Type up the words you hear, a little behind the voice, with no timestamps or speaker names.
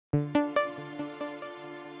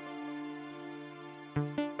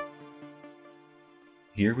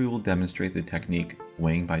Here we will demonstrate the technique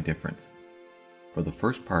weighing by difference. For the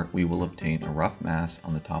first part, we will obtain a rough mass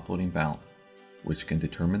on the top-loading balance, which can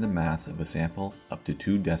determine the mass of a sample up to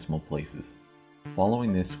 2 decimal places.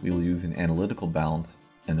 Following this, we will use an analytical balance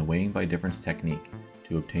and the weighing by difference technique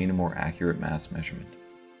to obtain a more accurate mass measurement.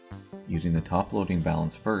 Using the top-loading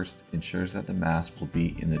balance first ensures that the mass will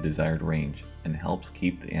be in the desired range and helps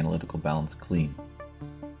keep the analytical balance clean.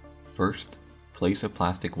 First, place a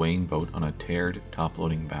plastic weighing boat on a tiered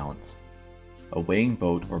top-loading balance. A weighing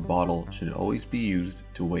boat or bottle should always be used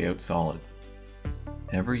to weigh out solids.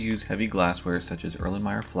 Never use heavy glassware such as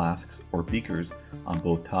Erlenmeyer flasks or beakers on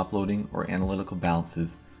both top-loading or analytical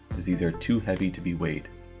balances, as these are too heavy to be weighed.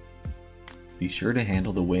 Be sure to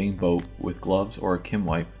handle the weighing boat with gloves or a Kim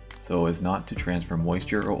wipe so as not to transfer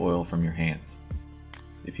moisture or oil from your hands.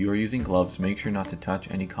 If you are using gloves, make sure not to touch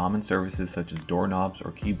any common surfaces such as doorknobs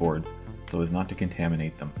or keyboards so as not to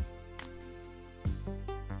contaminate them.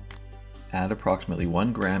 Add approximately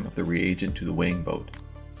 1 gram of the reagent to the weighing boat.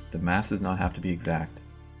 The mass does not have to be exact.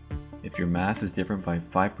 If your mass is different by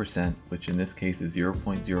 5%, which in this case is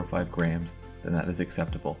 0.05 grams, then that is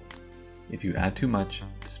acceptable. If you add too much,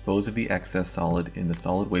 dispose of the excess solid in the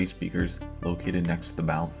solid waste beakers located next to the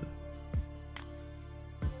balances.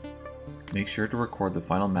 Make sure to record the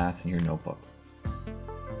final mass in your notebook.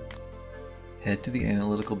 Head to the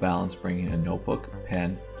analytical balance bringing a notebook,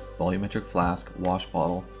 pen, volumetric flask, wash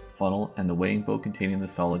bottle, funnel, and the weighing boat containing the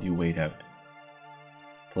solid you weighed out.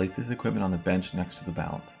 Place this equipment on the bench next to the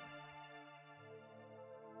balance.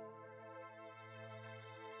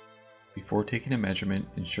 Before taking a measurement,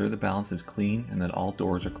 ensure the balance is clean and that all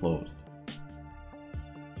doors are closed.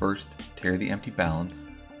 First, tear the empty balance,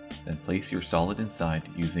 then place your solid inside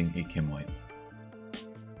using a Kim wipe.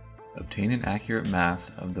 Obtain an accurate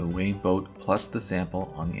mass of the weighing boat plus the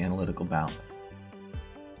sample on the analytical balance.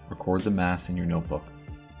 Record the mass in your notebook.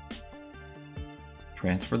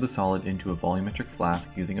 Transfer the solid into a volumetric flask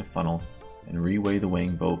using a funnel and re-weigh the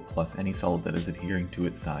weighing boat plus any solid that is adhering to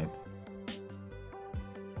its sides.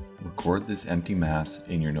 Record this empty mass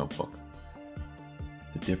in your notebook.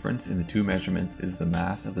 The difference in the two measurements is the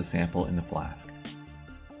mass of the sample in the flask.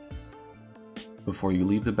 Before you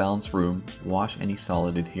leave the balance room, wash any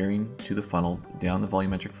solid adhering to the funnel down the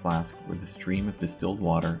volumetric flask with a stream of distilled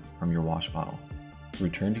water from your wash bottle.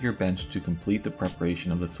 Return to your bench to complete the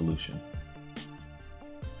preparation of the solution.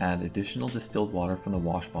 Add additional distilled water from the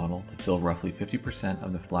wash bottle to fill roughly 50%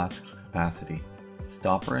 of the flask's capacity.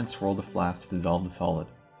 Stopper and swirl the flask to dissolve the solid.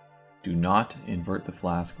 Do not invert the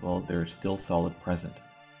flask while there is still solid present.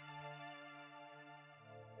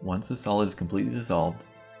 Once the solid is completely dissolved,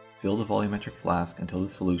 fill the volumetric flask until the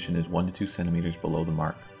solution is 1 to 2 centimeters below the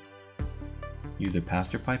mark. Use a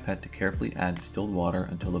Pasteur pipette to carefully add distilled water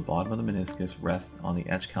until the bottom of the meniscus rests on the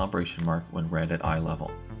etch calibration mark when read at eye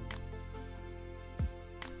level.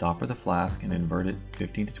 Stopper the flask and invert it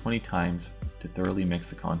 15 to 20 times to thoroughly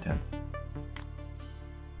mix the contents.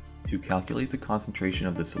 To calculate the concentration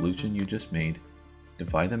of the solution you just made,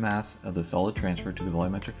 divide the mass of the solid transferred to the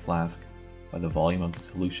volumetric flask by the volume of the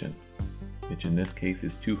solution, which in this case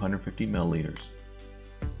is 250 milliliters.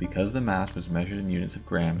 Because the mass was measured in units of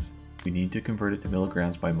grams, we need to convert it to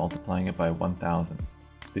milligrams by multiplying it by 1000.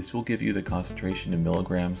 This will give you the concentration in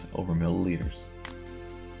milligrams over milliliters.